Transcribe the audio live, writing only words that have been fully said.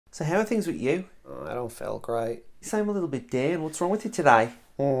So how are things with you? Oh, I don't feel great. You seem a little bit down. What's wrong with you today?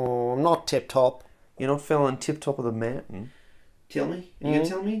 Oh, I'm not tip-top. You're not feeling tip-top of the mountain. Tell me. Are you going to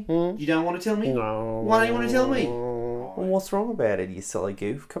tell me? You don't want to tell me? No. Why don't you want to tell me? Well, what's wrong about it, you silly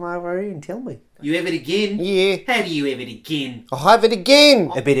goof? Come over here and tell me. You have it again? Yeah. How do you have it again? I'll have it again.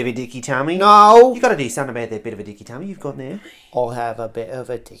 A bit of a dicky tummy? No. You got to do something about that bit of a dicky tummy you've got now. I'll have a bit of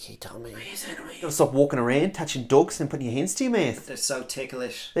a dicky tummy. You got to stop walking around, touching dogs and putting your hands to your mouth. They're so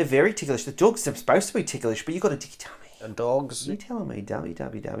ticklish. They're very ticklish. The dogs are supposed to be ticklish, but you got a dicky tummy. And dogs. You telling me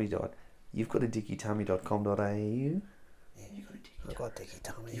www.you'vegotaDickytummy.com.au? I've got a dicky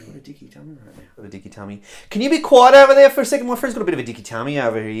tummy. You've got a dicky tummy right now. Got a dicky tummy. Can you be quiet over there for a second? My friend's got a bit of a dicky tummy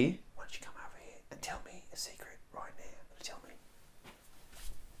over here. Why don't you come over here and tell me a secret right now? Tell me.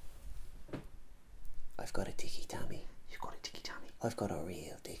 I've got a dicky tummy. You've got a dicky tummy. I've got a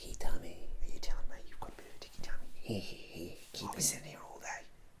real dicky tummy. Are you telling me you've got a bit of a dicky tummy? Keep I'll be sitting here all day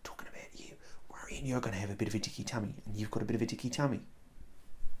talking about you, worrying you're going to have a bit of a dicky tummy, and you've got a bit of a dicky tummy.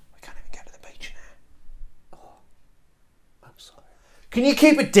 We can't even go to the beach now. I'm sorry. Can you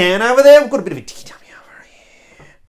keep it down over there? We've got a bit of a dicky tummy.